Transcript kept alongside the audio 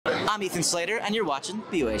I'm Ethan Slater, and you're watching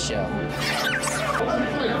bwaySHO. It's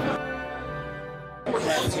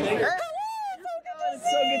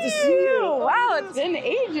so good to see you. Wow, it's been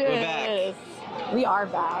ages. We're back. We are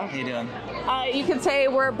back. How you doing? You could say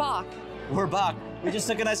we're back. We're back. We just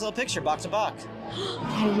took a nice little picture, box to box.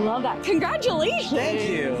 I love that. Congratulations. Thank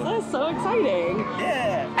you. That's so exciting.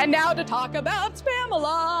 Yeah. And now to talk about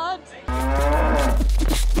Spamalot.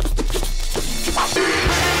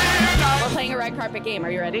 We're playing a red carpet game.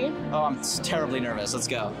 Are you ready? Oh, I'm terribly nervous. Let's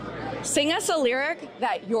go. Sing us a lyric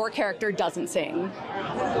that your character doesn't sing.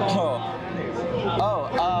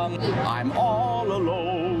 I'm all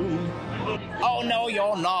alone. Oh, no,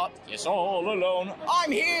 you're not. You're all alone.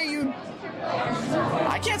 I'm here, you...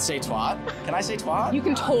 I can't say twat. Can I say twat? You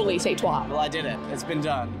can totally say twat. Well, I did it. It's been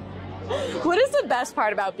done. What is the best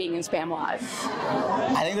part about being in Spamalot?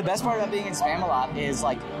 I think the best part about being in Spamalot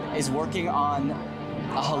is working on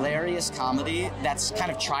a hilarious comedy that's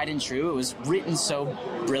kind of tried and true. It was written so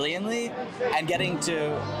brilliantly, and getting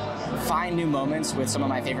to find new moments with some of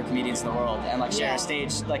my favorite comedians in the world and like share a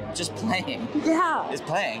stage, like just playing. Yeah. It's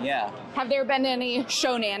playing, yeah. Have there been any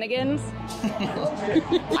Shonanigans?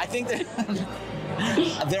 I think that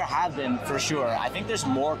there have been, for sure. I think there's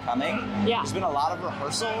more coming. Yeah. There's been a lot of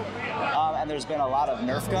rehearsal, and there's been a lot of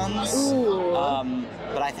Nerf guns. Ooh.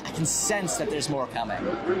 But I can sense that there's more coming.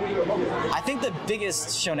 I think the biggest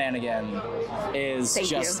Shonanigan is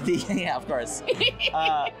yeah, of course.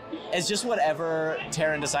 It's just whatever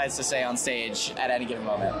Taryn decides to say on stage at any given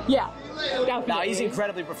moment. Yeah, definitely. No, he's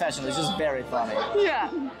incredibly professional. He's just very funny.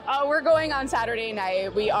 Yeah. We're going on Saturday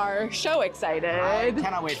night. We are so excited. I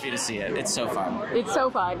cannot wait for you to see it. It's so fun. It's so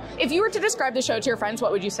fun. If you were to describe the show to your friends,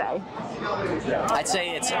 what would you say? I'd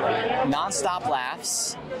say it's non-stop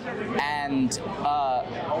laughs and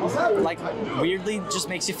like weirdly just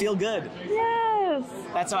makes you feel good. Yes.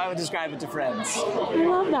 That's how I would describe it to friends. I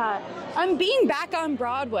love that. Being back on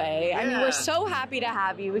Broadway, I mean, we're so happy to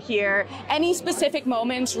have you here. Any specific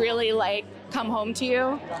moments really like come home to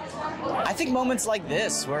you? I think moments like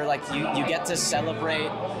this, where like you get to celebrate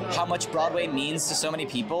how much Broadway means to so many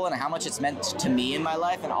people and how much it's meant to me in my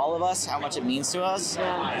life and all of us, how much it means to us.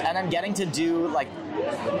 Yeah. And I'm getting to do like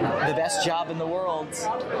the best job in the world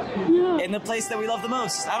in the place that we love the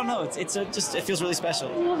most. I don't know, it feels really special.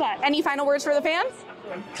 I love that. Any final words for the fans?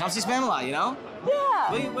 Come see Spamalot, you know?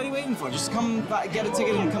 Yeah. What are you waiting for? Just come get a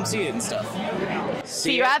ticket and come see it and stuff.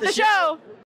 See you at the show.